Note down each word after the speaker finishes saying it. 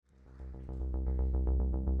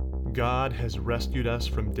God has rescued us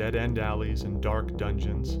from dead-end alleys and dark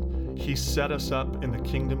dungeons. He set us up in the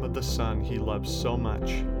kingdom of the Son He loves so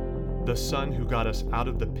much. The Son who got us out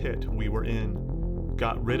of the pit we were in,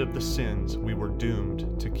 got rid of the sins we were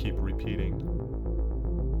doomed to keep repeating.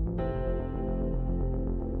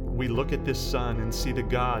 We look at this Son and see the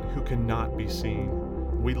God who cannot be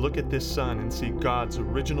seen. We look at this Son and see God's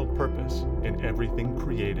original purpose in everything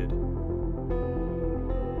created.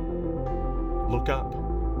 Look up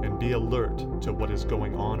and be alert to what is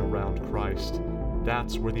going on around Christ.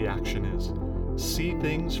 That's where the action is. See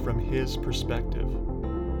things from His perspective.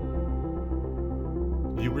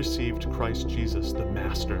 You received Christ Jesus, the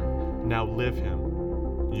Master. Now live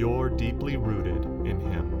Him. You're deeply rooted in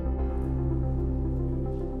Him.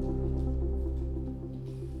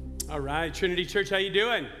 All right, Trinity Church, how you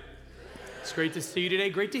doing? It's great to see you today.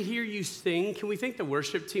 Great to hear you sing. Can we thank the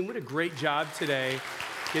worship team? What a great job today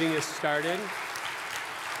getting us started.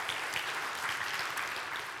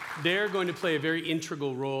 They're going to play a very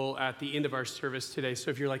integral role at the end of our service today.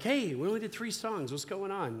 So if you're like, hey, we only did 3 songs, what's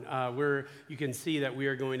going on? You can see that we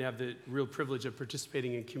are going to have the real privilege of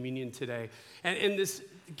participating in communion today. And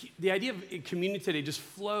the idea of communion today just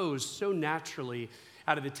flows so naturally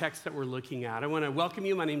out of the text that we're looking at. I want to welcome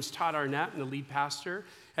you. My name's Todd Arnett. I'm the lead pastor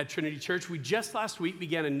at Trinity Church. We just last week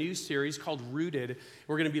began a new series called Rooted.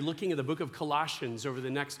 We're going to be looking at the book of Colossians over the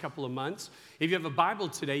next couple of months. If you have a Bible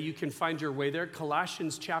today, you can find your way there,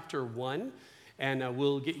 Colossians chapter 1, and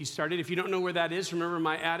we'll get you started. If you don't know where that is, remember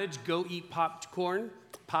my adage, go eat popped corn,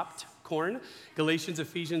 Galatians,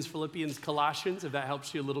 Ephesians, Philippians, Colossians, if that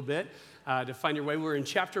helps you a little bit to find your way. We're in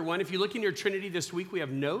chapter 1. If you look in your Trinity this week, we have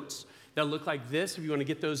notes that look like this. If you want to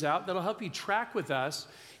get those out, that'll help you track with us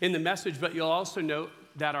in the message, but you'll also note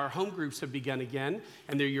that our home groups have begun again,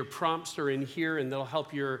 and your prompts are in here, and they'll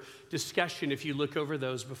help your discussion if you look over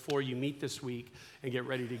those before you meet this week and get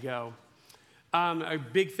ready to go. A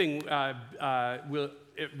big thing,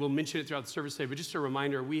 we'll mention it throughout the service today, but just a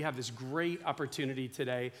reminder, we have this great opportunity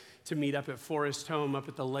today to meet up at Forest Home up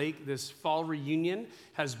at the lake. This fall reunion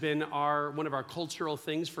has been one of our cultural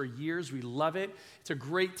things for years. We love it. It's a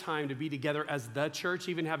great time to be together as the church,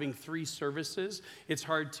 even having 3 services. It's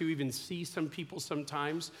hard to even see some people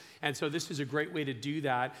sometimes, and so this is a great way to do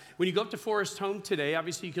that. When you go up to Forest Home today,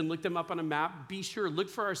 obviously you can look them up on a map. Be sure, look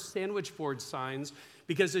for our sandwich board signs,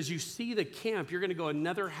 because as you see the camp, you're going to go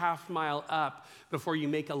another half mile up before you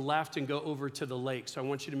make a left and go over to the lake. So I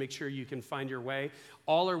want you to make sure you can find your way.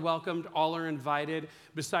 All are welcomed, all are invited.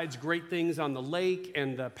 Besides great things on the lake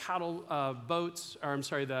and the paddle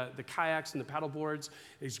the kayaks and the paddle boards,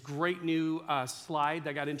 there's great new slide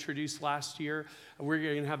that got introduced last year. We're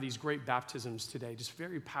going to have these great baptisms today, just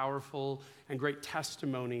very powerful and great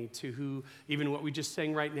testimony to even what we just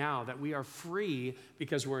sang right now, that we are free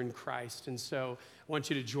because we're in Christ. And so I want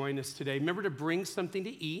you to join us today. Remember to bring something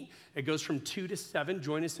to eat. It goes from 2 to 7.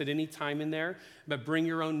 Join us at any time in there, but bring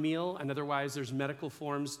your own meal. And otherwise, there's medical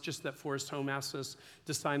forms just that Forest Home asks us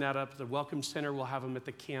to sign that up. The Welcome Center will have them at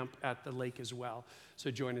the camp at the lake as well. So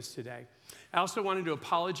join us today. I also wanted to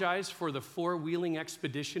apologize for the 4-wheeling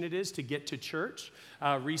expedition it is to get to church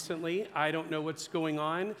recently. I don't know what's going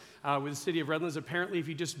on with the city of Redlands. Apparently, if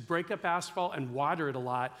you just break up asphalt and water it a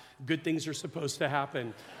lot, good things are supposed to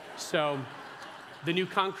happen. So the new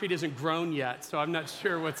concrete isn't grown yet, so I'm not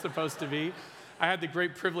sure what's supposed to be. I had the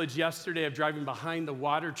great privilege yesterday of driving behind the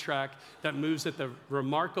water truck that moves at the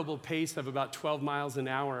remarkable pace of about 12 miles an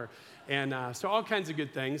hour. And so all kinds of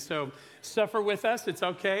good things. So suffer with us. It's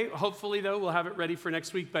okay. Hopefully, though, we'll have it ready for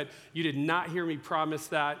next week. But you did not hear me promise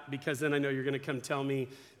that, because then I know you're going to come tell me,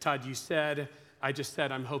 Todd, I just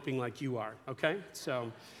said I'm hoping like you are. Okay?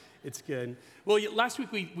 So it's good. Well, last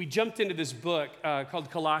week we jumped into this book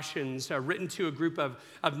called Colossians, written to a group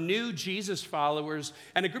of new Jesus followers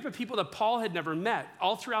and a group of people that Paul had never met.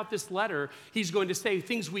 All throughout this letter, he's going to say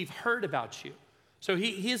things we've heard about you. So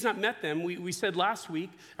he has not met them. We said last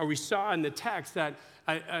week, or we saw in the text, that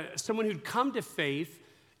someone who'd come to faith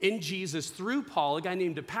in Jesus through Paul, a guy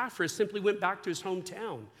named Epaphras, simply went back to his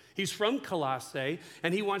hometown. He's from Colossae,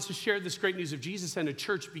 and he wants to share this great news of Jesus, and a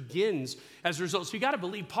church begins as a result. So you got to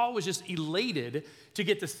believe Paul was just elated to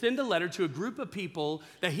get to send a letter to a group of people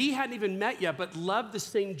that he hadn't even met yet, but loved the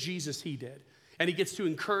same Jesus he did. And he gets to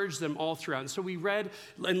encourage them all throughout. And so we read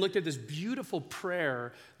and looked at this beautiful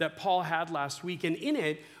prayer that Paul had last week. And in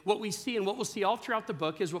it, what we see and what we'll see all throughout the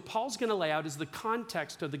book is what Paul's going to lay out is the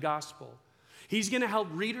context of the gospel. He's going to help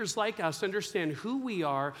readers like us understand who we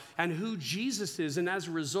are and who Jesus is, and as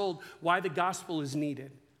a result, why the gospel is needed.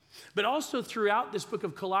 But also throughout this book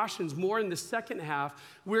of Colossians, more in the second half,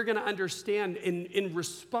 we're going to understand in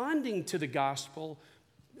responding to the gospel,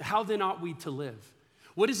 how then ought we to live?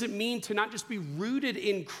 What does it mean to not just be rooted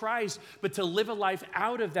in Christ, but to live a life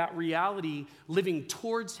out of that reality, living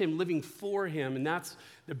towards him, living for him? And that's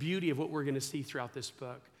the beauty of what we're going to see throughout this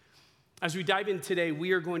book. As we dive in today,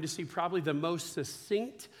 we are going to see probably the most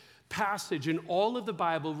succinct passage in all of the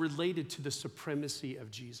Bible related to the supremacy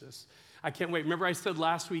of Jesus. I can't wait. Remember I said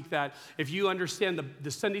last week that if you understand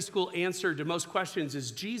the Sunday school answer to most questions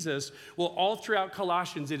is Jesus, well, all throughout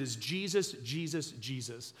Colossians, it is Jesus, Jesus,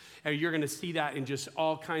 Jesus. And you're going to see that in just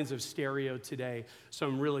all kinds of stereo today. So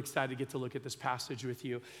I'm real excited to get to look at this passage with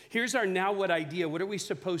you. Here's our now what idea. What are we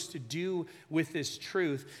supposed to do with this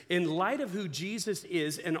truth? In light of who Jesus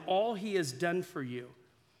is and all he has done for you,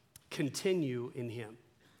 continue in him.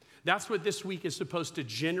 That's what this week is supposed to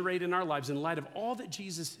generate in our lives. In light of all that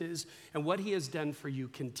Jesus is and what he has done for you,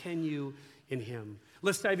 continue in him.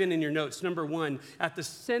 Let's dive in your notes. Number one, at the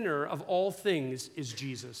center of all things is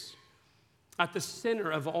Jesus. At the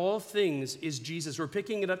center of all things is Jesus. We're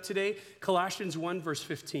picking it up today, Colossians 1, verse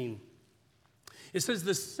 15. It says,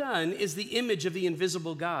 the Son is the image of the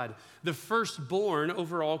invisible God, the firstborn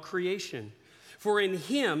over all creation. For in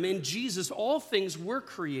him, in Jesus, all things were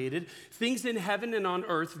created, things in heaven and on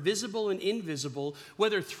earth, visible and invisible,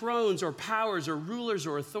 whether thrones or powers or rulers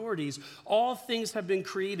or authorities, all things have been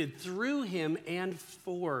created through him and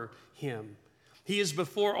for him. He is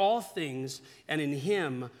before all things, and in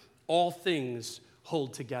him all things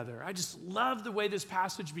hold together. I just love the way this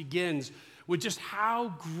passage begins with just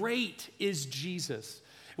how great is Jesus.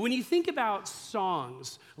 When you think about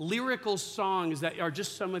songs, lyrical songs that are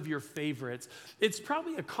just some of your favorites, it's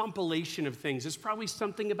probably a compilation of things. It's probably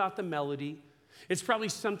something about the melody. It's probably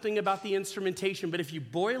something about the instrumentation. But if you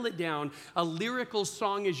boil it down, a lyrical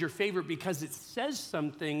song is your favorite because it says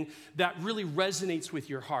something that really resonates with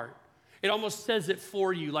your heart. It almost says it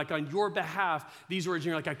for you, like on your behalf, these words, and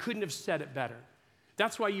you're like, I couldn't have said it better.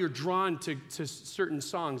 That's why you're drawn to certain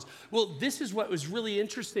songs. Well, this is what was really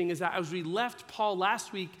interesting is that as we left Paul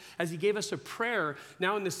last week, as he gave us a prayer,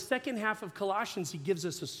 now in the second half of Colossians, he gives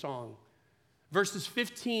us a song. Verses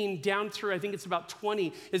 15 down through, I think it's about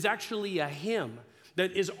 20, is actually a hymn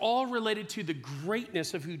that is all related to the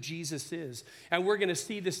greatness of who Jesus is. And we're going to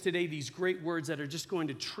see this today, these great words that are just going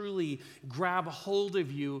to truly grab hold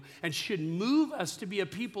of you and should move us to be a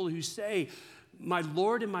people who say, my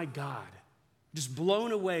Lord and my God. Just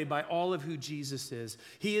blown away by all of who Jesus is.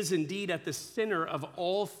 He is indeed at the center of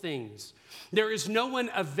all things. There is no one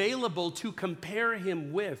available to compare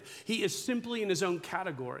him with. He is simply in his own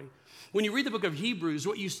category. When you read the book of Hebrews,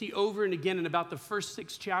 what you see over and again in about the first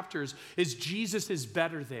 6 chapters is Jesus is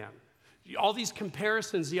better than. All these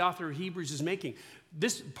comparisons the author of Hebrews is making.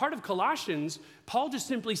 This part of Colossians, Paul just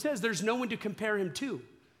simply says there's no one to compare him to.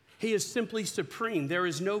 He is simply supreme. There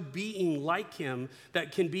is no being like him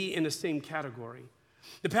that can be in the same category.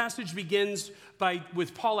 The passage begins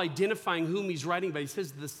with Paul identifying whom he's writing by. He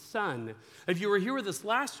says, the Son. If you were here with us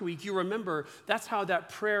last week, you remember that's how that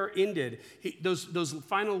prayer ended. Those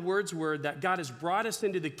final words were that God has brought us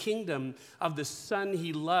into the kingdom of the Son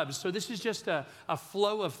he loves. So this is just a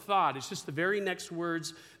flow of thought. It's just the very next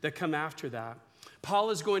words that come after that.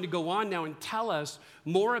 Paul is going to go on now and tell us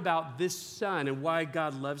more about this Son and why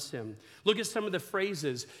God loves him. Look at some of the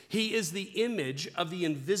phrases. He is the image of the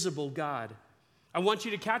invisible God. I want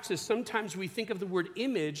you to catch this. Sometimes we think of the word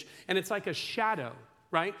image and it's like a shadow,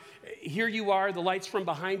 right? Here you are, the light's from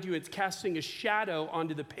behind you, it's casting a shadow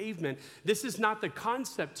onto the pavement. This is not the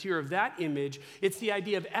concept here of that image. It's the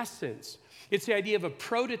idea of essence. It's the idea of a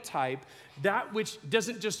prototype, that which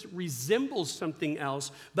doesn't just resemble something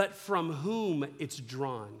else, but from whom it's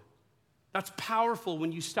drawn. That's powerful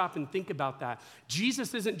when you stop and think about that.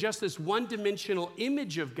 Jesus isn't just this one-dimensional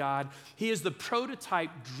image of God. He is the prototype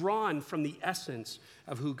drawn from the essence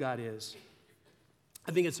of who God is.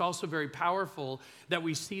 I think it's also very powerful that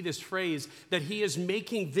we see this phrase that he is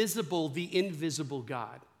making visible the invisible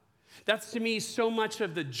God. That's to me so much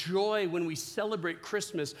of the joy when we celebrate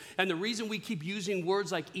Christmas, and the reason we keep using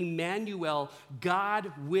words like Emmanuel,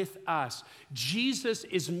 God with us. Jesus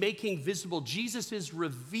is making visible, Jesus is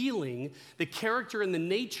revealing the character and the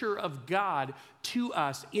nature of God to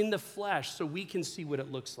us in the flesh so we can see what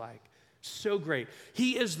it looks like. So great.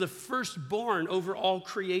 He is the firstborn over all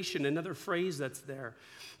creation, another phrase that's there.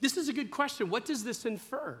 This is a good question. What does this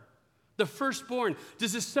infer? The firstborn.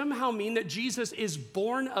 Does this somehow mean that Jesus is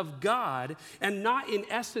born of God and not in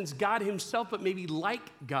essence God himself, but maybe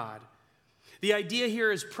like God? The idea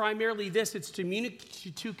here is primarily this. It's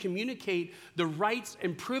to communicate the rights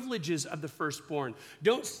and privileges of the firstborn.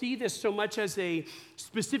 Don't see this so much as a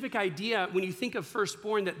specific idea when you think of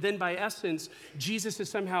firstborn that then by essence Jesus is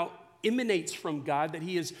somehow emanates from God, that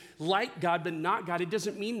he is like God but not God. It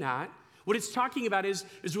doesn't mean that. What it's talking about is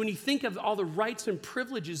when you think of all the rights and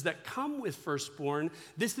privileges that come with firstborn,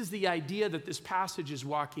 this is the idea that this passage is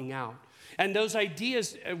walking out. And those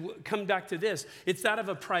ideas come back to this. It's that of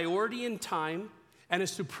a priority in time and a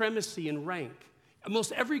supremacy in rank.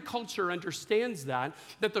 Most every culture understands that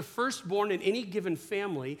the firstborn in any given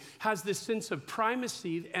family has this sense of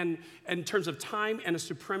primacy and in terms of time and a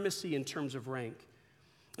supremacy in terms of rank.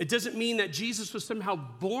 It doesn't mean that Jesus was somehow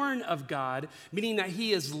born of God, meaning that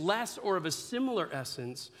he is less or of a similar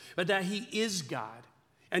essence, but that he is God.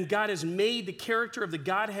 And God has made the character of the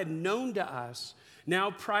Godhead known to us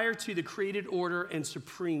now prior to the created order and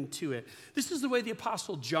supreme to it. This is the way the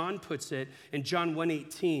Apostle John puts it in John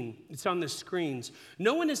 1:18. It's on the screens.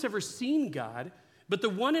 No one has ever seen God, but the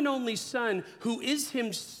one and only Son, who is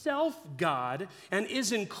himself God and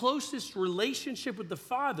is in closest relationship with the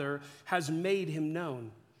Father, has made him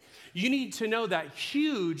known. You need to know that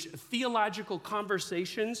huge theological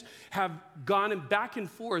conversations have gone back and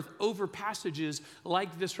forth over passages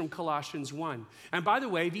like this from Colossians 1. And by the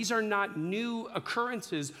way, these are not new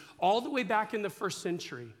occurrences all the way back in the first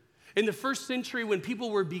century. In the first century, when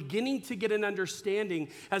people were beginning to get an understanding,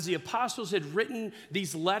 as the apostles had written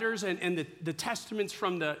these letters and the testaments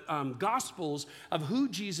from the Gospels of who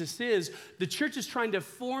Jesus is, the church is trying to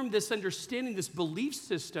form this understanding, this belief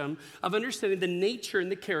system of understanding the nature and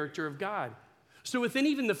the character of God. So within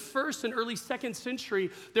even the first and early second century,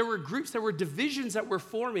 there were groups, there were divisions that were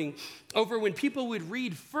forming over when people would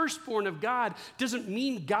read firstborn of God, doesn't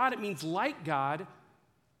mean God, it means like God.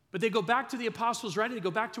 But they go back to the apostles' writing, they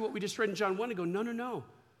go back to what we just read in John 1 and go, no.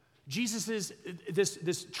 Jesus is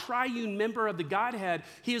this triune member of the Godhead.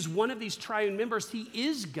 He is one of these triune members. He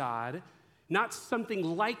is God, not something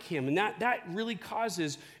like him. And that really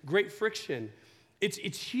causes great friction.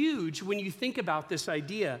 It's huge when you think about this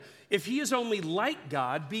idea. If he is only like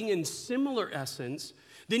God, being in similar essence,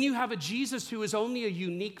 then you have a Jesus who is only a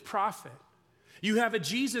unique prophet. You have a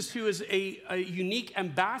Jesus who is a unique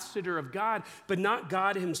ambassador of God, but not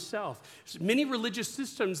God himself. Many religious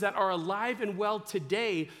systems that are alive and well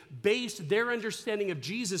today base their understanding of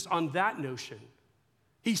Jesus on that notion.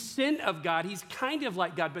 He's sent of God, he's kind of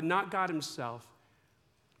like God, but not God himself.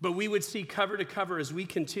 But we would see cover to cover as we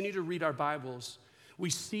continue to read our Bibles, we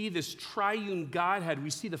see this triune Godhead. We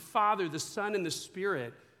see the Father, the Son, and the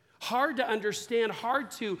Spirit. Hard to understand,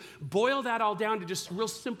 hard to boil that all down to just real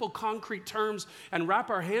simple concrete terms and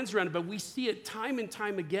wrap our hands around it, but we see it time and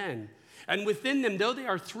time again. And within them, though they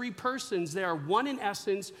are three persons, they are one in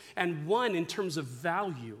essence and one in terms of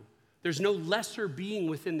value. There's no lesser being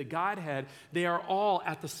within the Godhead. They are all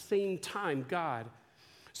at the same time God.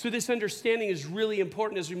 So this understanding is really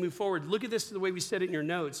important as we move forward. Look at this the way we said it in your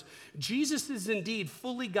notes. Jesus is indeed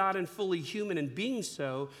fully God and fully human, and being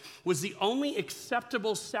so was the only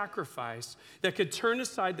acceptable sacrifice that could turn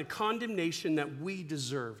aside the condemnation that we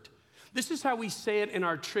deserved. This is how we say it in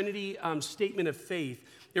our Trinity statement of faith.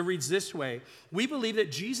 It reads this way: we believe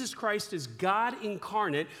that Jesus Christ is God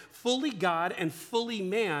incarnate, fully God and fully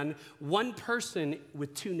man, one person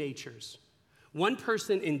with two natures. One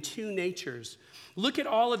person in two natures. Look at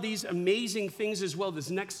all of these amazing things as well, this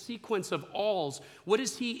next sequence of alls. What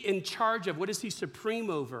is he in charge of? What is he supreme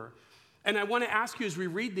over? And I want to ask you as we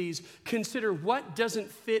read these, consider what doesn't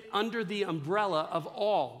fit under the umbrella of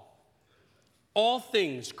all. All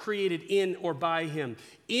things created in or by him,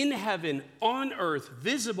 in heaven, on earth,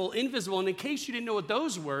 visible, invisible. And in case you didn't know what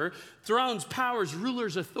those were, thrones, powers,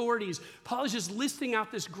 rulers, authorities, Paul is just listing out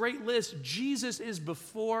this great list. Jesus is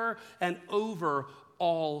before and over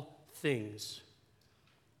all things.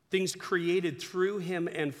 Things created through him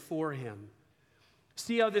and for him.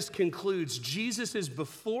 See how this concludes. Jesus is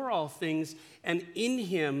before all things, and in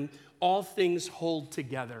him all things hold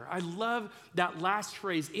together. I love that last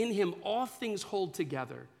phrase, in him all things hold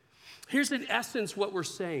together. Here's in essence what we're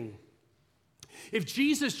saying. If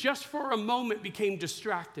Jesus just for a moment became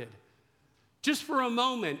distracted, just for a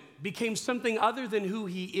moment became something other than who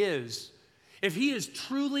he is, if he is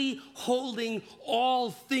truly holding all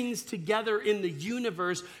things together in the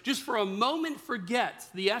universe, just for a moment forgets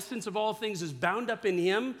the essence of all things is bound up in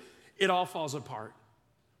him, it all falls apart.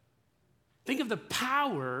 Think of the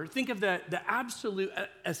power, think of the absolute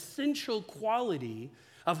essential quality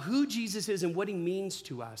of who Jesus is and what he means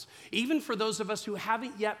to us. Even for those of us who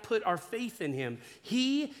haven't yet put our faith in him,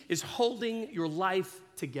 he is holding your life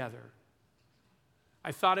together.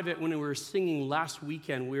 I thought of it when we were singing last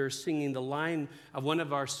weekend. We were singing the line of one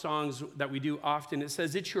of our songs that we do often. It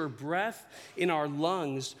says, "It's your breath in our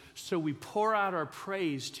lungs, so we pour out our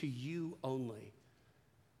praise to you only."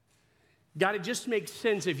 God, it just makes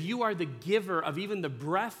sense if you are the giver of even the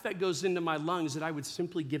breath that goes into my lungs, that I would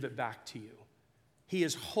simply give it back to you. He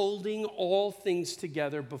is holding all things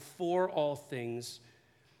together before all things.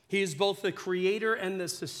 He is both the creator and the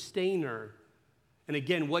sustainer. And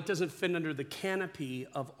again, what doesn't fit under the canopy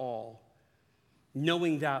of all?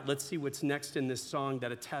 Knowing that, let's see what's next in this song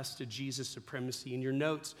that attests to Jesus' supremacy. In your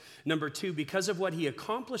notes, number 2, because of what he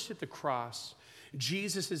accomplished at the cross,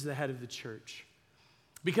 Jesus is the head of the church.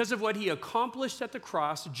 Because of what he accomplished at the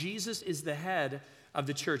cross, Jesus is the head of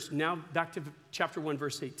the church. Now back to chapter 1,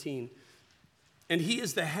 verse 18. And he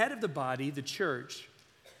is the head of the body, the church.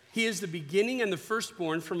 He is the beginning and the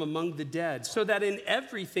firstborn from among the dead, so that in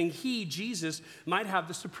everything he, Jesus, might have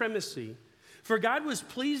the supremacy. For God was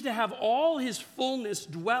pleased to have all his fullness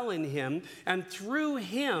dwell in him, and through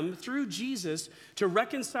him, through Jesus, to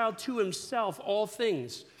reconcile to himself all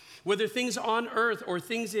things, whether things on earth or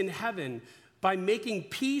things in heaven, by making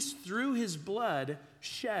peace through his blood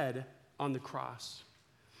shed on the cross.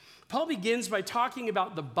 Paul begins by talking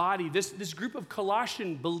about the body. This group of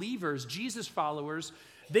Colossian believers, Jesus followers,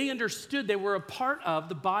 they understood they were a part of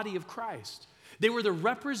the body of Christ. They were the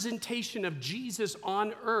representation of Jesus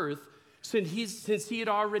on earth since he had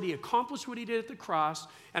already accomplished what he did at the cross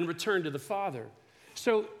and returned to the Father.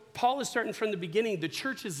 So Paul is starting from the beginning. The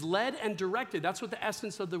church is led and directed. That's what the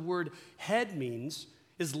essence of the word head means,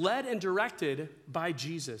 is led and directed by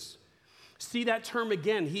Jesus. See that term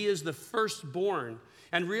again. He is the firstborn.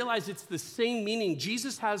 And realize it's the same meaning.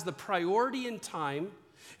 Jesus has the priority in time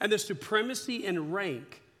and the supremacy in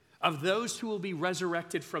rank of those who will be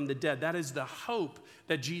resurrected from the dead. That is the hope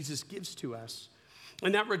that Jesus gives to us.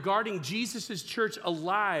 And that regarding Jesus' church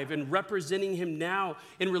alive and representing him now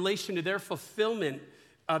in relation to their fulfillment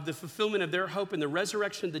of their hope and the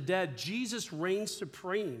resurrection of the dead, Jesus reigns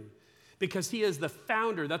supreme because he is the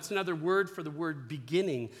founder. That's another word for the word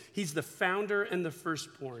beginning. He's the founder and the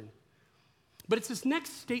firstborn. But it's this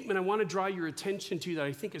next statement I want to draw your attention to that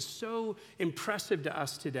I think is so impressive to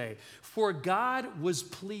us today. For God was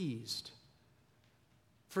pleased.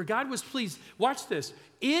 For God was pleased. Watch this.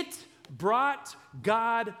 It brought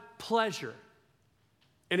God pleasure.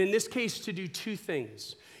 And in this case, to do 2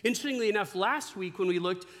 things. Interestingly enough, last week when we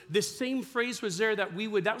looked, this same phrase was there that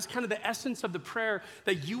was kind of the essence of the prayer,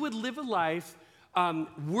 that you would live a life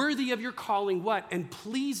worthy of your calling, what? And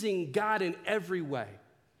pleasing God in every way.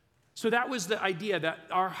 So that was the idea that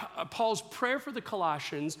Paul's prayer for the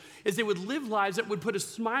Colossians is they would live lives that would put a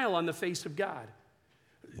smile on the face of God.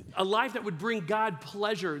 A life that would bring God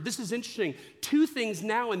pleasure. This is interesting. 2 things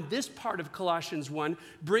now in this part of Colossians 1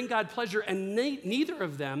 bring God pleasure, and neither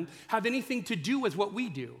of them have anything to do with what we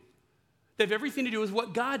do. They have everything to do with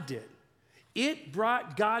what God did. It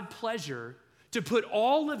brought God pleasure to put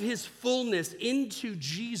all of his fullness into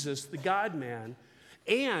Jesus, the God-man,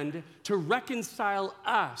 and to reconcile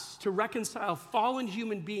us, to reconcile fallen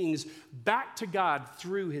human beings back to God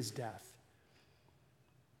through his death.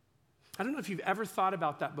 I don't know if you've ever thought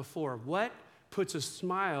about that before. What puts a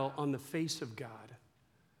smile on the face of God?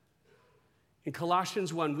 In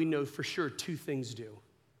Colossians 1, we know for sure 2 things do.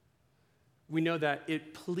 We know that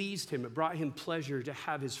it pleased him, it brought him pleasure to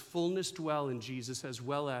have his fullness dwell in Jesus, as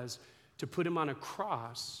well as to put him on a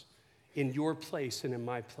cross in your place and in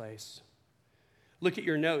my place. Look at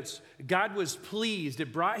your notes. God was pleased.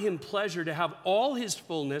 It brought him pleasure to have all his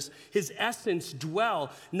fullness, his essence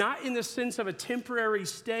dwell, not in the sense of a temporary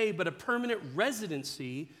stay, but a permanent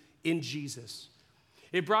residency in Jesus.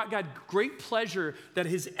 It brought God great pleasure that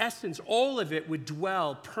his essence, all of it, would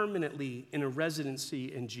dwell permanently in a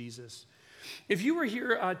residency in Jesus. If you were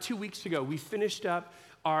here 2 weeks ago, we finished up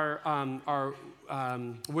our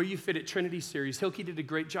Where You Fit at Trinity series. Hilke did a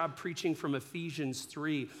great job preaching from Ephesians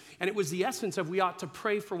 3. And it was the essence of we ought to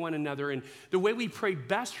pray for one another. And the way we pray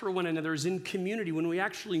best for one another is in community, when we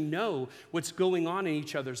actually know what's going on in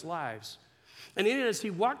each other's lives. And in it, as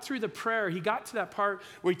he walked through the prayer, he got to that part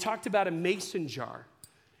where he talked about a mason jar.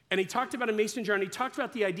 And he talked about a mason jar, and he talked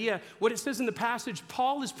about the idea, what it says in the passage,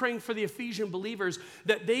 Paul is praying for the Ephesian believers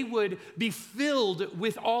that they would be filled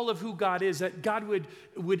with all of who God is, that God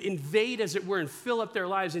would invade, as it were, and fill up their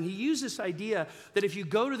lives. And he used this idea that if you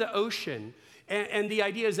go to the ocean, and the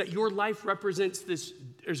idea is that your life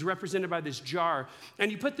is represented by this jar,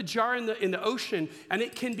 and you put the jar in the ocean, and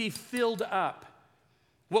it can be filled up.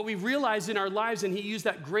 What we realize in our lives, and he used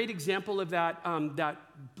that great example of that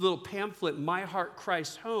little pamphlet, My Heart,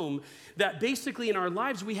 Christ's Home, that basically in our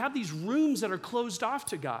lives, we have these rooms that are closed off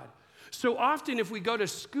to God. So often if we go to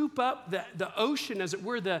scoop up the ocean, as it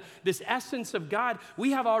were, this essence of God,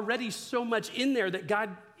 we have already so much in there that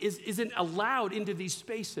God isn't allowed into these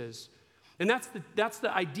spaces. And that's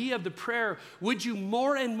the idea of the prayer. Would you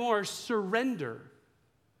more and more surrender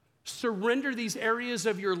Surrender these areas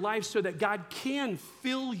of your life so that God can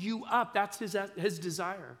fill you up. That's his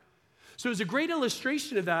desire. So it was a great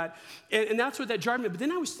illustration of that, and that's what that jar meant. But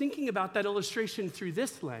then I was thinking about that illustration through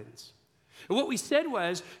this lens. And what we said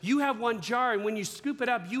was, you have one jar, and when you scoop it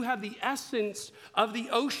up, you have the essence of the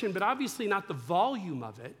ocean, but obviously not the volume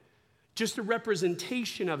of it, just a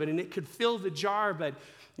representation of it, and it could fill the jar, but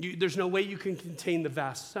there's no way you can contain the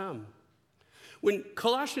vast sum. When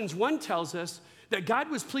Colossians 1 tells us that God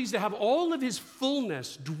was pleased to have all of his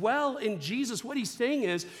fullness dwell in Jesus, what he's saying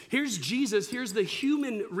is, here's Jesus, here's the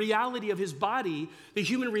human reality of his body, the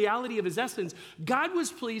human reality of his essence. God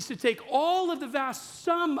was pleased to take all of the vast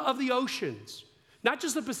sum of the oceans, not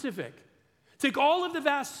just the Pacific, take all of the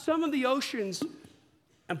vast sum of the oceans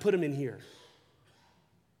and put them in here.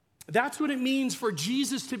 That's what it means for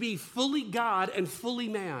Jesus to be fully God and fully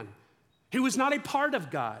man. He was not a part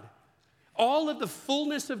of God. All of the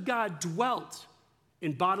fullness of God dwelt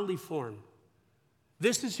in bodily form.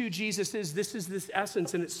 This is who Jesus is. This is this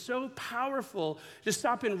essence. And it's so powerful to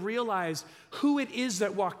stop and realize who it is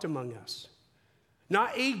that walked among us.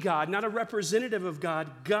 Not a God, not a representative of God.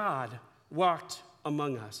 God walked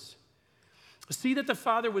among us. See that the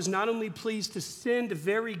Father was not only pleased to send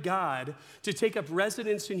very God to take up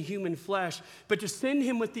residence in human flesh, but to send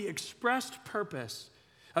him with the expressed purpose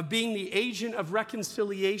of being the agent of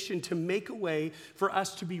reconciliation to make a way for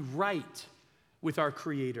us to be right with our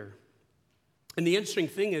Creator. And the interesting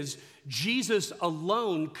thing is, Jesus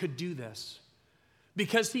alone could do this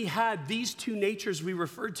because he had these two natures we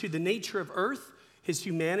referred to, the nature of earth, his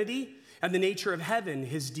humanity, and the nature of heaven,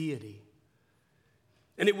 his deity.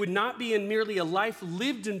 And it would not be in merely a life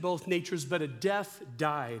lived in both natures, but a death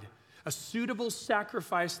died, a suitable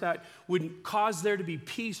sacrifice that would cause there to be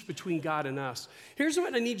peace between God and us. Here's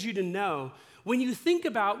what I need you to know. When you think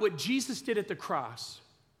about what Jesus did at the cross,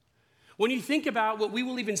 when you think about what we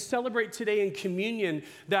will even celebrate today in communion,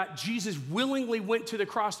 that Jesus willingly went to the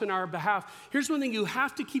cross on our behalf, here's one thing you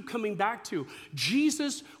have to keep coming back to.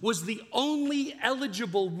 Jesus was the only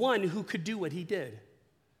eligible one who could do what he did.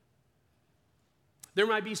 There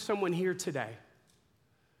might be someone here today,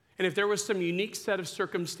 and if there was some unique set of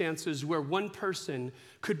circumstances where one person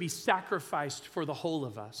could be sacrificed for the whole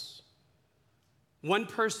of us, one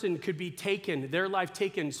person could be taken, their life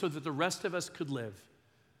taken so that the rest of us could live,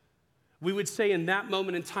 we would say in that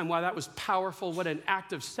moment in time, wow, that was powerful, what an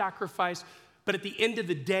act of sacrifice, but at the end of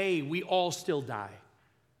the day, we all still die.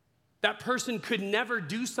 That person could never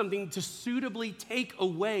do something to suitably take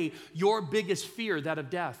away your biggest fear, that of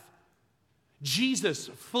death. Jesus,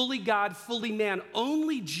 fully God, fully man,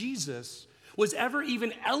 only Jesus was ever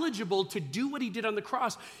even eligible to do what he did on the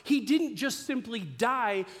cross. He didn't just simply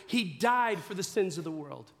die, he died for the sins of the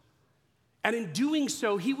world. And in doing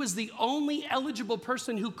so, he was the only eligible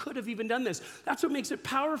person who could have even done this. That's what makes it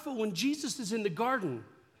powerful when Jesus is in the garden.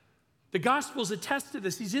 The Gospels attest to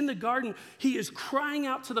this. He's in the garden. He is crying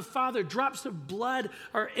out to the Father. Drops of blood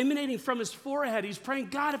are emanating from his forehead. He's praying,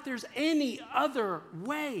 God, if there's any other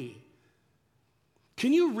way.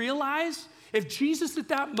 Can you realize if Jesus at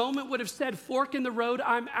that moment would have said, fork in the road,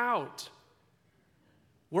 I'm out,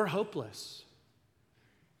 we're hopeless.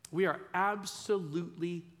 We are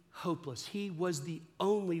absolutely hopeless. He was the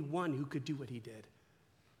only one who could do what he did.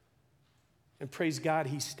 And praise God,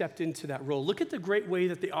 he stepped into that role. Look at the great way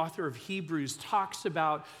that the author of Hebrews talks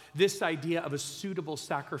about this idea of a suitable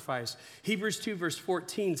sacrifice. Hebrews 2, verse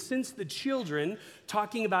 14, since the children,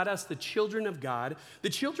 talking about us, the children of God, the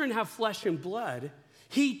children have flesh and blood,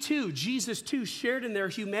 he too, Jesus too, shared in their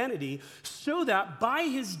humanity so that by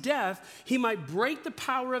his death, he might break the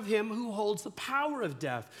power of him who holds the power of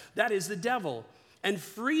death, that is the devil, and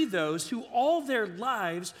free those who all their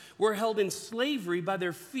lives were held in slavery by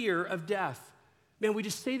their fear of death. Man, we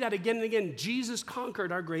just say that again and again. Jesus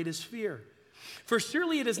conquered our greatest fear. For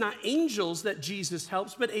surely it is not angels that Jesus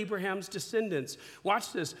helps, but Abraham's descendants.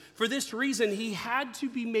 Watch this. For this reason, he had to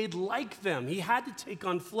be made like them. He had to take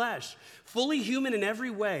on flesh, fully human in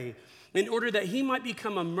every way, in order that he might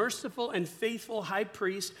become a merciful and faithful high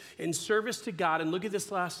priest in service to God. And look at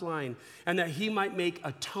this last line. And that he might make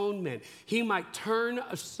atonement. He might turn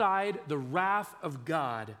aside the wrath of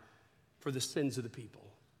God for the sins of the people.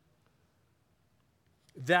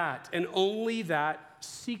 That, and only that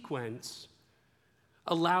sequence,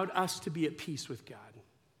 allowed us to be at peace with God.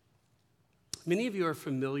 Many of you are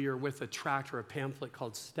familiar with a tract or a pamphlet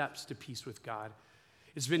called Steps to Peace with God.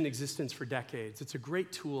 It's been in existence for decades. It's a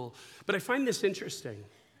great tool, but I find this interesting.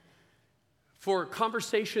 For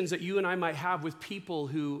conversations that you and I might have with people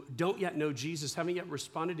who don't yet know Jesus, haven't yet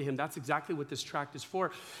responded to him, that's exactly what this tract is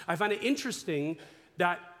for. I find it interesting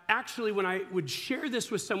that actually when I would share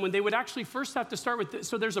this with someone, they would actually first have to start with this.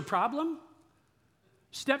 So there's a problem?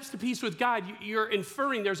 Steps to peace with God, you're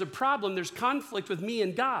inferring there's a problem, there's conflict with me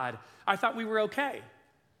and God. I thought we were okay.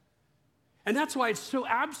 And that's why it's so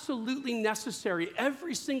absolutely necessary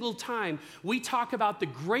every single time we talk about the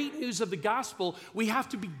great news of the gospel, we have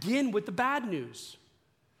to begin with the bad news.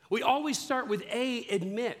 We always start with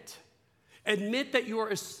admit. Admit that you are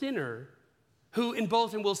a sinner who in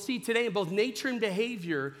both, and we'll see today, in both nature and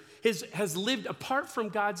behavior, has lived apart from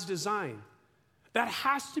God's design. That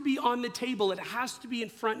has to be on the table. It has to be in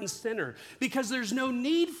front and center because there's no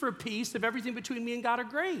need for peace if everything between me and God are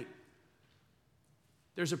great.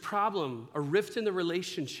 There's a problem, a rift in the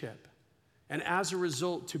relationship. And as a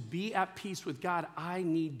result, to be at peace with God, I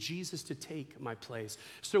need Jesus to take my place.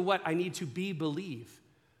 So what? I need to believe.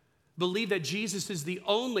 Believe that Jesus is the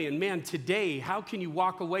only, and man, today, how can you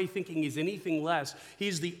walk away thinking he's anything less?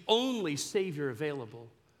 He's the only Savior available.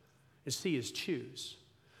 And C is choose.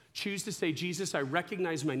 Choose to say, Jesus, I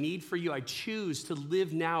recognize my need for you. I choose to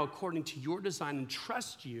live now according to your design and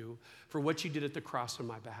trust you for what you did at the cross on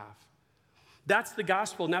my behalf. That's the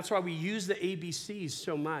gospel, and that's why we use the ABCs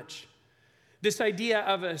so much. This idea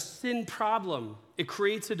of a sin problem, it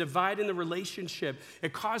creates a divide in the relationship.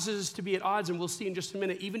 It causes us to be at odds, and we'll see in just a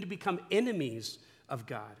minute, even to become enemies of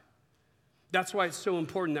God. That's why it's so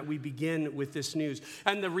important that we begin with this news.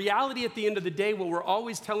 And the reality at the end of the day, what we're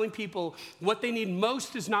always telling people, what they need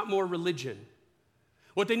most is not more religion.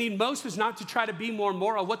 What they need most is not to try to be more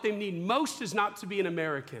moral. What they need most is not to be an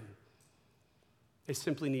American. They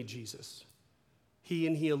simply need Jesus. He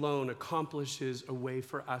and he alone accomplishes a way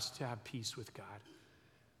for us to have peace with God.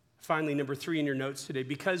 Finally, number 3 in your notes today,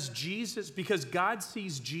 because God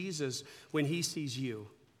sees Jesus when he sees you,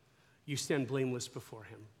 you stand blameless before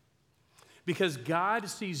him. Because God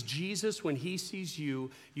sees Jesus when he sees you,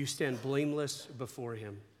 you stand blameless before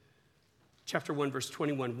him. Chapter 1, verse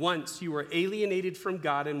 21, once you were alienated from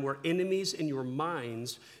God and were enemies in your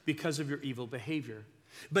minds because of your evil behavior.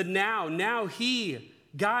 But now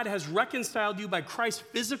God has reconciled you by Christ's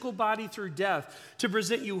physical body through death to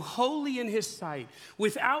present you holy in his sight,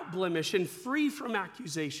 without blemish and free from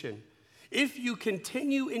accusation. If you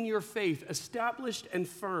continue in your faith, established and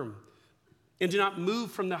firm, and do not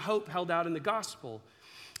move from the hope held out in the gospel.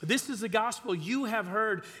 This is the gospel you have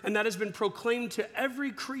heard, and that has been proclaimed to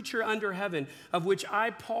every creature under heaven, of which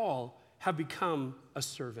I, Paul, have become a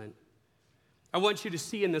servant. I want you to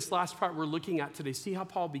see in this last part we're looking at today, see how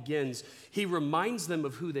Paul begins. He reminds them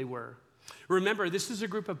of who they were. Remember, this is a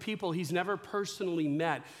group of people he's never personally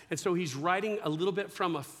met, and so he's writing a little bit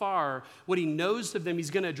from afar what he knows of them.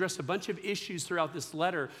 He's going to address a bunch of issues throughout this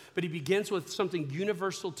letter, but he begins with something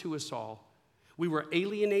universal to us all. We were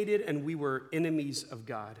alienated and we were enemies of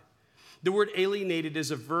God. The word alienated is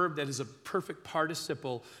a verb that is a perfect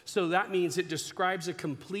participle, so that means it describes a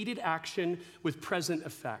completed action with present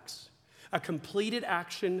effects. A completed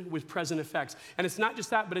action with present effects. And it's not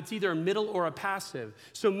just that, but it's either a middle or a passive.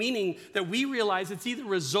 So meaning that we realize it's either a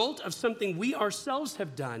result of something we ourselves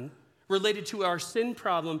have done related to our sin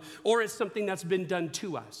problem, or it's something that's been done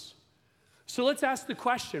to us. So let's ask the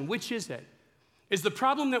question, which is it? Is the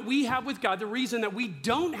problem that we have with God the reason that we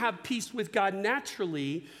don't have peace with God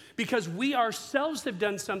naturally because we ourselves have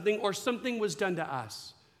done something or something was done to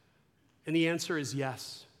us? And the answer is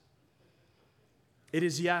yes. It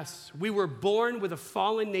is yes. We were born with a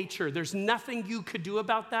fallen nature. There's nothing you could do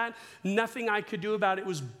about that, nothing I could do about it.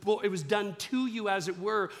 It was done to you, as it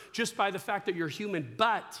were, just by the fact that you're human.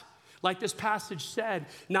 But, like this passage said,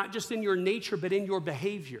 not just in your nature, but in your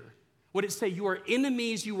behavior. What did it say? You were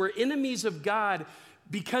enemies of God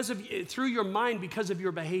through your mind because of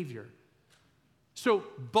your behavior. So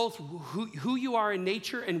both who you are in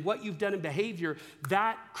nature and what you've done in behavior,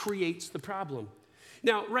 that creates the problem.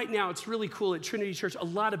 Now, right now, it's really cool at Trinity Church. A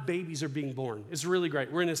lot of babies are being born. It's really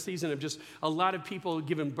great. We're in a season of just a lot of people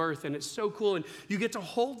giving birth, and it's so cool. And you get to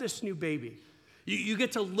hold this new baby. You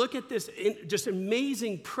get to look at this just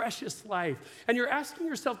amazing, precious life. And you're asking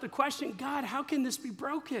yourself the question, God, how can this be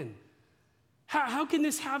broken? How can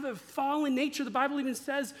this have a fallen nature? The Bible even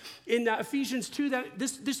says in Ephesians 2 that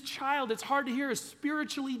this child, it's hard to hear, is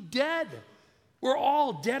spiritually dead. We're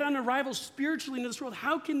all dead on arrival spiritually into this world.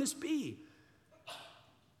 How can this be?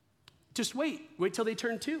 Just wait till they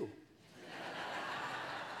turn 2.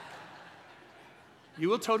 You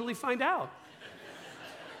will totally find out.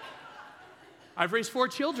 I've raised 4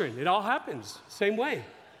 children. It all happens same way.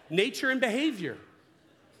 Nature and behavior.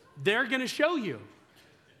 They're going to show you.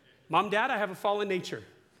 Mom, Dad, I have a fallen nature.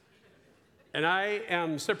 And I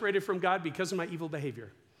am separated from God because of my evil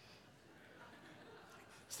behavior.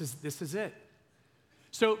 This is it.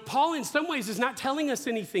 So Paul, in some ways, is not telling us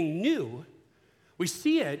anything new. We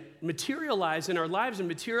see it materialize in our lives and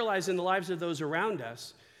materialize in the lives of those around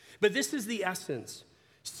us. But this is the essence.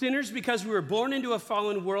 Sinners because we were born into a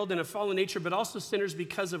fallen world and a fallen nature, but also sinners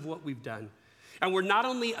because of what we've done. And we're not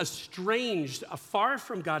only estranged, afar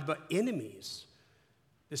from God, but enemies.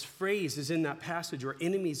 This phrase is in that passage. We're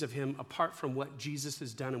enemies of him apart from what Jesus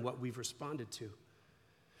has done and what we've responded to.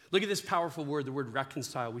 Look at this powerful word, the word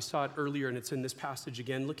reconcile. We saw it earlier, and it's in this passage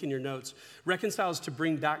again. Look in your notes. Reconcile is to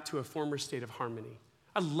bring back to a former state of harmony.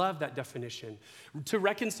 I love that definition. To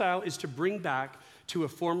reconcile is to bring back to a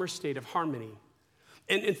former state of harmony.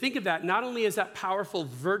 And think of that, not only is that powerful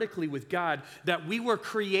vertically with God, that we were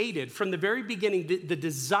created from the very beginning, the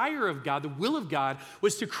desire of God, the will of God,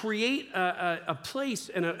 was to create a place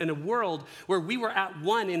and a world where we were at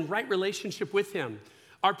one in right relationship with him.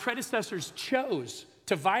 Our predecessors chose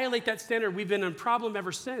to violate that standard. We've been in a problem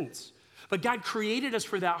ever since. But God created us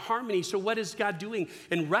for that harmony. So what is God doing?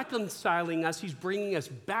 In reconciling us, he's bringing us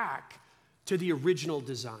back to the original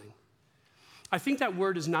design. I think that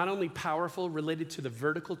word is not only powerful related to the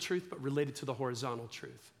vertical truth, but related to the horizontal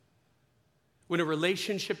truth. When a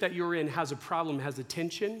relationship that you're in has a problem, has a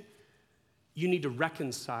tension, you need to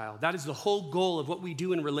reconcile. That is the whole goal of what we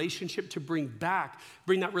do in relationship, to bring that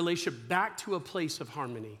relationship back to a place of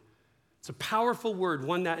harmony. It's a powerful word,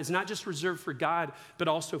 one that is not just reserved for God, but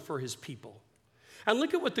also for his people. And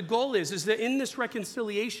look at what the goal is that in this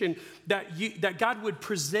reconciliation, that God would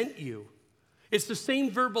present you. It's the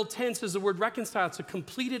same verbal tense as the word reconcile. It's a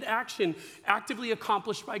completed action actively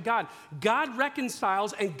accomplished by God. God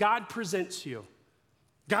reconciles and God presents you.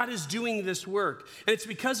 God is doing this work. And it's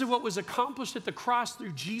because of what was accomplished at the cross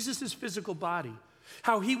through Jesus' physical body,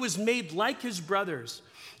 how he was made like his brothers,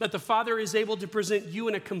 that the Father is able to present you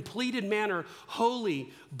in a completed manner,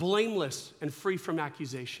 holy, blameless, and free from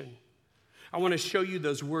accusation. I want to show you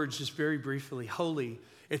those words just very briefly. Holy,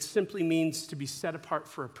 it simply means to be set apart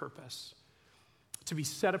for a purpose. To be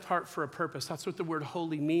set apart for a purpose. That's what the word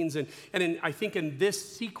holy means. I think in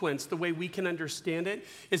this sequence, the way we can understand it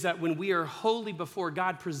is that when we are holy before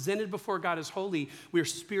God, presented before God as holy, we are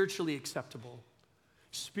spiritually acceptable.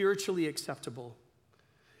 Spiritually acceptable.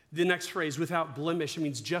 The next phrase, without blemish, it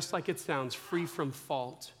means just like it sounds, free from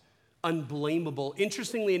fault, unblameable.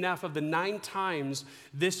 Interestingly enough, of the 9 times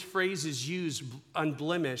this phrase is used,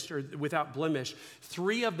 unblemished or without blemish,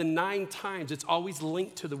 3 of the 9 times it's always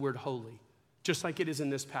linked to the word holy. Just like it is in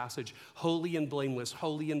this passage, holy and blameless,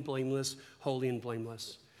 holy and blameless, holy and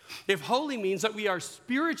blameless. If holy means that we are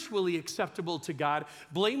spiritually acceptable to God,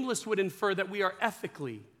 blameless would infer that we are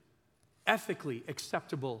ethically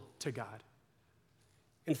acceptable to God.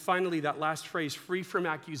 And finally, that last phrase, free from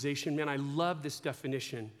accusation, man, I love this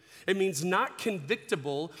definition. It means not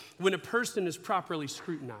convictable when a person is properly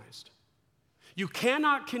scrutinized. You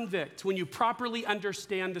cannot convict when you properly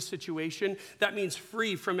understand the situation. That means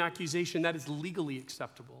free from accusation. That is legally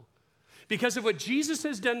acceptable. Because of what Jesus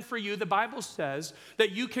has done for you, the Bible says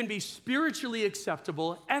that you can be spiritually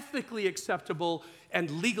acceptable, ethically acceptable, and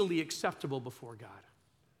legally acceptable before God.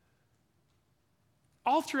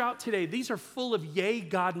 All throughout today, these are full of yay,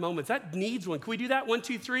 God moments. That needs one. Can we do that? 1,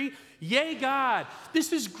 2, 3. Yay, God.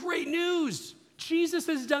 This is great news. Jesus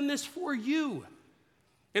has done this for you.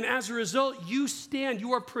 And as a result,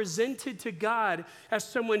 you are presented to God as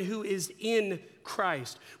someone who is in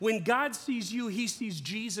Christ. When God sees you, he sees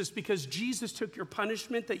Jesus, because Jesus took your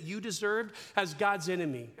punishment that you deserved as God's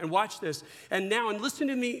enemy. And watch this. And listen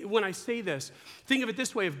to me when I say this. Think of it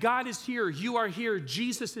this way. If God is here, you are here,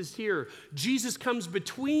 Jesus is here. Jesus comes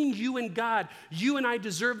between you and God. You and I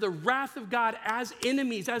deserve the wrath of God as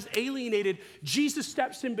enemies, as alienated. Jesus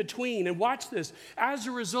steps in between. And watch this. As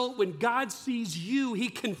a result, when God sees you, he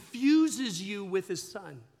confuses you with his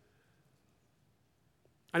son.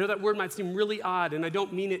 I know that word might seem really odd, and I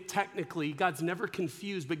don't mean it technically. God's never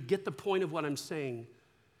confused, but get the point of what I'm saying.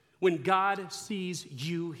 When God sees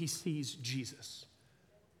you, he sees Jesus.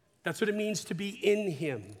 That's what it means to be in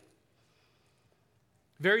him.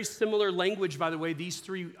 Very similar language, by the way, these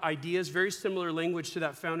 3 ideas, very similar language to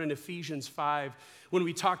that found in Ephesians 5, when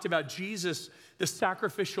we talked about Jesus, the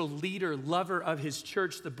sacrificial leader, lover of his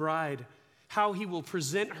church, the bride, how he will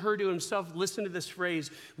present her to himself. Listen to this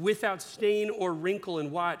phrase, without stain or wrinkle,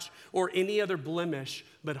 and watch, or any other blemish,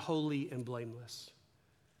 but holy and blameless.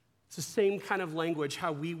 It's the same kind of language,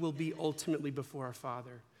 how we will be ultimately before our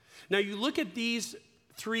Father. Now you look at these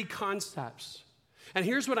 3 concepts, and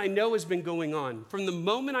here's what I know has been going on. From the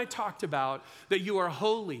moment I talked about that you are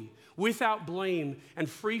holy, without blame, and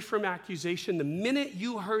free from accusation, the minute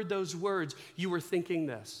you heard those words, you were thinking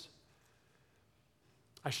this: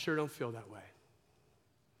 I sure don't feel that way.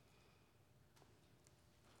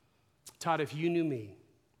 Todd, if you knew me,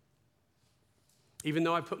 even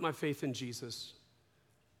though I put my faith in Jesus,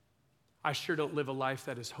 I sure don't live a life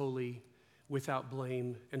that is holy, without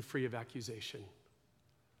blame, and free of accusation.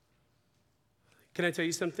 Can I tell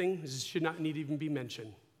you something? This should not need to even be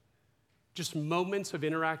mentioned. Just moments of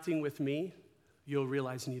interacting with me, you'll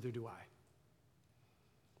realize neither do I.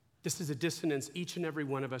 This is a dissonance each and every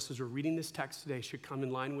one of us, as we're reading this text today, should come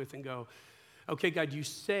in line with and go, okay, God, you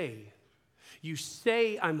say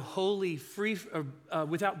I'm holy, free,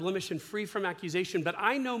 without blemish and free from accusation, but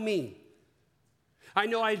I know me. I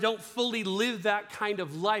know I don't fully live that kind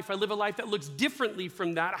of life. I live a life that looks differently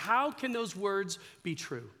from that. How can those words be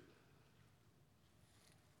true?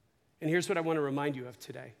 And here's what I want to remind you of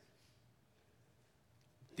today.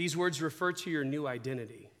 These words refer to your new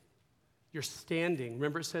identity. You're standing.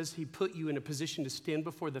 Remember, it says he put you in a position to stand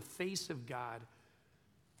before the face of God.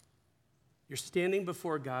 You're standing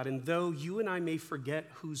before God, and though you and I may forget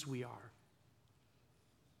whose we are,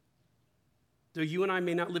 though you and I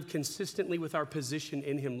may not live consistently with our position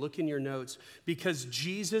in him, look in your notes, because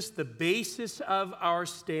Jesus, the basis of our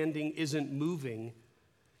standing, isn't moving,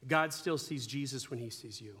 God still sees Jesus when he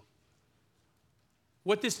sees you.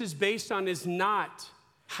 What this is based on is not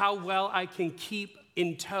how well I can keep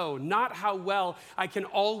in tow, not how well I can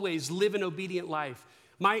always live an obedient life.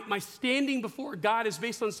 My standing before God is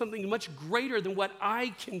based on something much greater than what I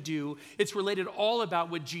can do. It's related all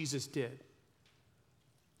about what Jesus did.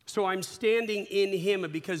 So I'm standing in him,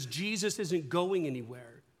 and because Jesus isn't going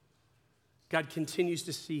anywhere, God continues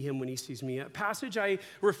to see him when he sees me. A passage I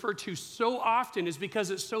refer to so often is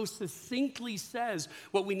because it so succinctly says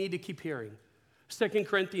what we need to keep hearing. 2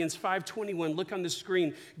 Corinthians 5:21, look on the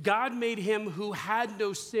screen. God made him who had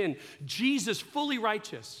no sin, Jesus fully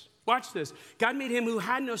righteous. Watch this. God made him who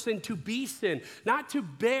had no sin to be sin, not to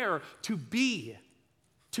bear, to be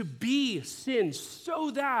sin,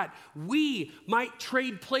 so that we might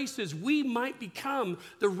trade places, we might become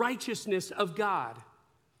the righteousness of God.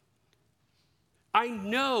 I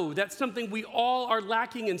know that's something we all are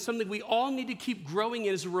lacking in, something we all need to keep growing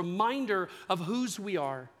in as a reminder of whose we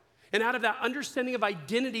are. And out of that understanding of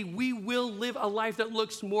identity, we will live a life that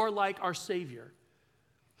looks more like our Savior.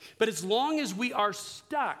 But as long as we are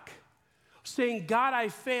stuck saying, God, I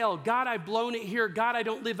failed, God, I've blown it here, God, I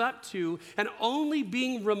don't live up to, and only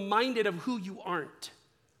being reminded of who you aren't,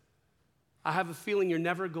 I have a feeling you're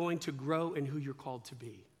never going to grow in who you're called to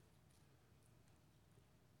be.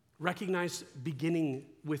 Recognize beginning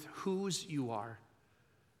with whose you are.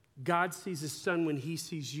 God sees his son when he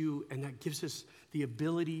sees you, and that gives us the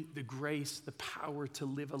ability, the grace, the power to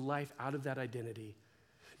live a life out of that identity.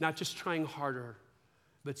 Not just trying harder,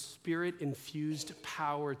 but spirit-infused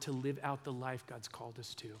power to live out the life God's called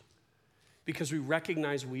us to. Because we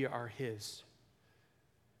recognize we are his.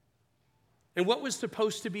 And what was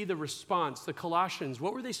supposed to be the response? The Colossians,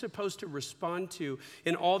 what were they supposed to respond to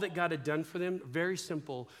in all that God had done for them? Very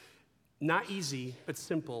simple. Not easy, but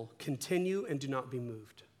simple. Continue and do not be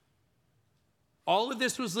moved. All of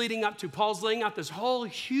this was leading up to Paul's laying out this whole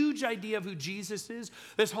huge idea of who Jesus is,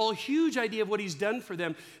 this whole huge idea of what he's done for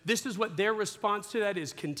them. This is what their response to that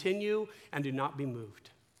is: continue and do not be moved.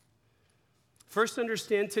 First,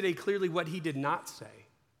 understand today clearly what he did not say.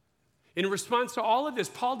 In response to all of this,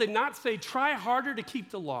 Paul did not say, try harder to keep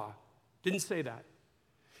the law. Didn't say that.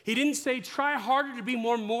 He didn't say, try harder to be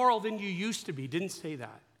more moral than you used to be. Didn't say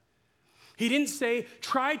that. He didn't say,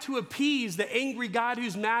 try to appease the angry God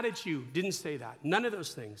who's mad at you. Didn't say that. None of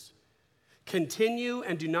those things. Continue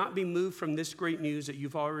and do not be moved from this great news that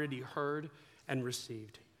you've already heard and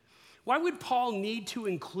received. Why would Paul need to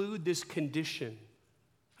include this condition?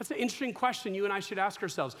 That's an interesting question you and I should ask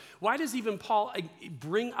ourselves. Why does even Paul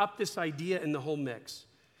bring up this idea in the whole mix?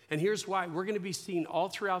 And here's why. We're going to be seeing all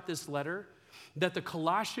throughout this letter that the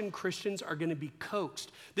Colossian Christians are going to be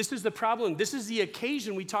coaxed. This is the problem. This is the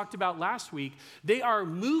occasion we talked about last week. They are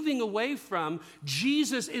moving away from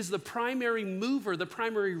Jesus is the primary mover, the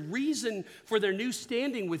primary reason for their new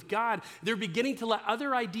standing with God. They're beginning to let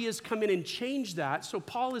other ideas come in and change that. So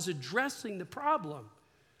Paul is addressing the problem.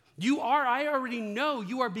 I already know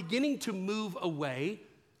you are beginning to move away.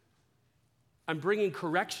 I'm bringing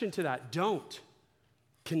correction to that. Don't.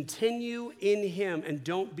 Continue in him and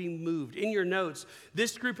don't be moved. In your notes,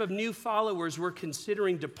 this group of new followers were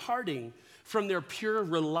considering departing from their pure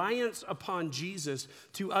reliance upon Jesus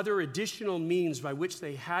to other additional means by which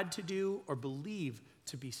they had to do or believe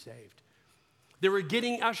to be saved. They were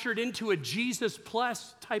getting ushered into a Jesus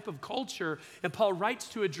plus type of culture, and Paul writes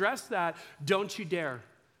to address that, don't you dare.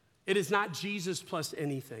 It is not Jesus plus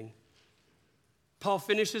anything. Paul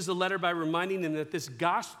finishes the letter by reminding them that this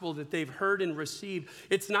gospel that they've heard and received,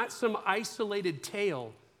 it's not some isolated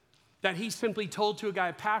tale. that he simply told to a guy,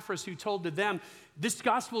 Epaphras, who told to them, this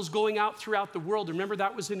gospel is going out throughout the world. Remember,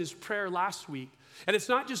 that was in his prayer last week. And it's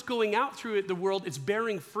not just going out through the world, it's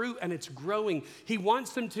bearing fruit and it's growing. He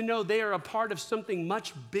wants them to know they are a part of something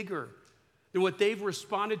much bigger than what they've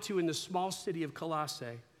responded to in the small city of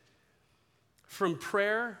Colossae. From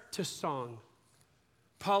prayer to song,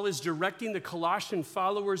 Paul is directing the Colossian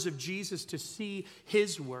followers of Jesus to see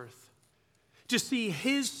his worth, to see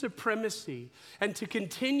his supremacy, and to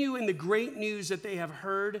continue in the great news that they have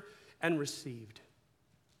heard and received.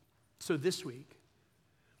 So this week,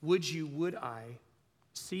 would I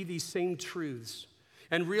see these same truths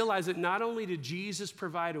and realize that not only did Jesus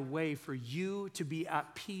provide a way for you to be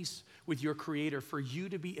at peace with your Creator, for you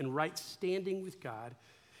to be in right standing with God,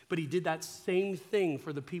 but he did that same thing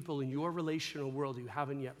for the people in your relational world who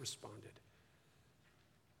haven't yet responded.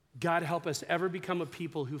 God, help us ever become a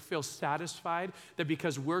people who feel satisfied that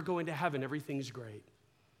because we're going to heaven, everything's great.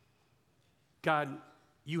 God,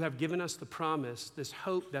 you have given us the promise, this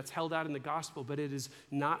hope that's held out in the gospel, but it is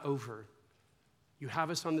not over. You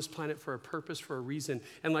have us on this planet for a purpose, for a reason.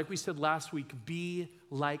 And like we said last week, be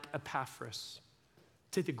like Epaphras.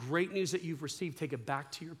 Take the great news that you've received, take it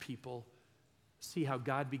back to your people. See how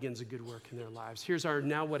God begins a good work in their lives. Here's our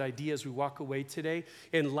now what idea as we walk away today.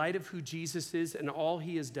 In light of who Jesus is and all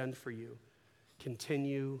he has done for you,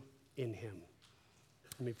 continue in him.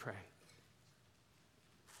 Let me pray.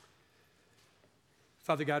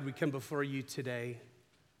 Father God, we come before you today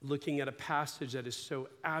looking at a passage that is so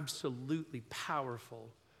absolutely powerful,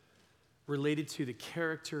 related to the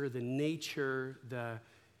character, the nature, the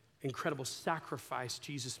incredible sacrifice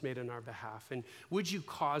Jesus made on our behalf. And would you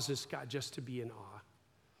cause us, God, just to be in awe?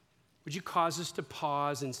 Would you cause us to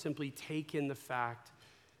pause and simply take in the fact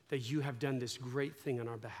that you have done this great thing on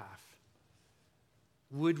our behalf?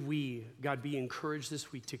 Would we, God, be encouraged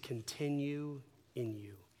this week to continue in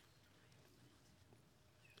you?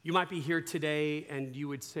 You might be here today and you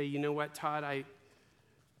would say, you know what, Todd,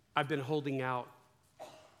 I've been holding out,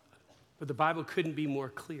 but the Bible couldn't be more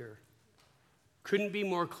clear. Couldn't be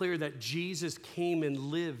more clear that Jesus came and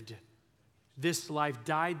lived this life,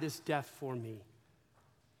 died this death for me.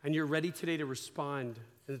 And you're ready today to respond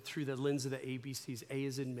through the lens of the ABCs. A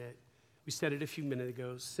is admit. We said it a few minutes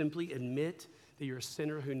ago. Simply admit that you're a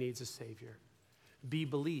sinner who needs a Savior. B,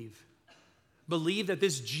 believe. Believe that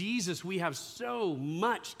this Jesus we have so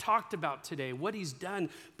much talked about today, what he's done,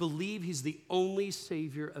 believe he's the only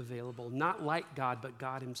Savior available. Not like God, but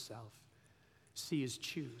God himself. C is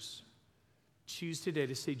choose. Choose today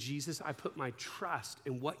to say, Jesus, I put my trust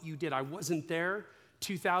in what you did. I wasn't there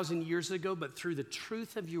 2,000 years ago, but through the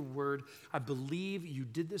truth of your word, I believe you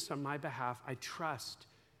did this on my behalf. I trust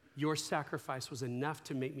your sacrifice was enough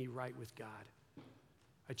to make me right with God.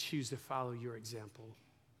 I choose to follow your example.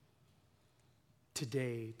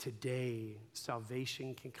 Today,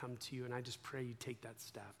 salvation can come to you, and I just pray you take that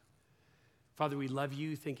step. Father, we love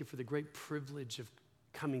you. Thank you for the great privilege of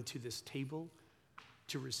coming to this table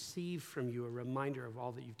to receive from you a reminder of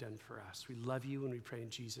all that you've done for us. We love you and we pray in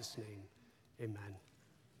Jesus' name, amen.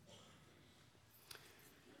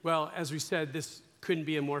 Well, as we said, this couldn't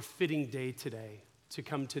be a more fitting day today to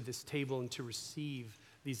come to this table and to receive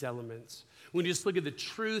these elements. When you just look at the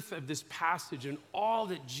truth of this passage and all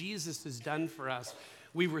that Jesus has done for us,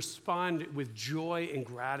 we respond with joy and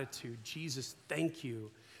gratitude. Jesus, thank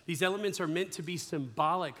you. These elements are meant to be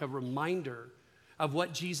symbolic, a reminder of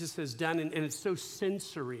what Jesus has done, and it's so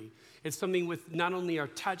sensory. It's something with not only our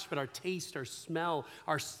touch, but our taste, our smell,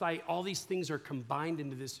 our sight. All these things are combined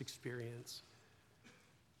into this experience.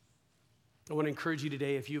 I want to encourage you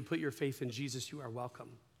today, if you have put your faith in Jesus, you are welcome.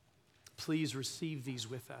 Please receive these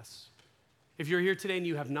with us. If you're here today and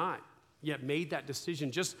you have not yet made that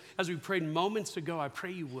decision, just as we prayed moments ago, I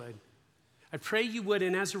pray you would. I pray you would,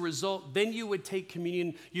 and as a result, then you would take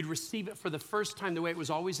communion, you'd receive it for the first time the way it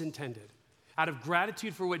was always intended, out of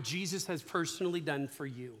gratitude for what Jesus has personally done for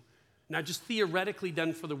you. Not just theoretically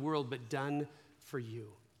done for the world, but done for you.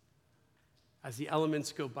 As the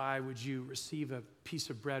elements go by, would you receive a piece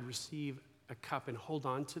of bread, receive a cup, and hold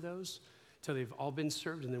on to those till they've all been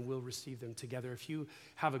served, and then we'll receive them together. If you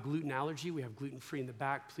have a gluten allergy, we have gluten-free in the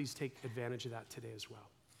back. Please take advantage of that today as well.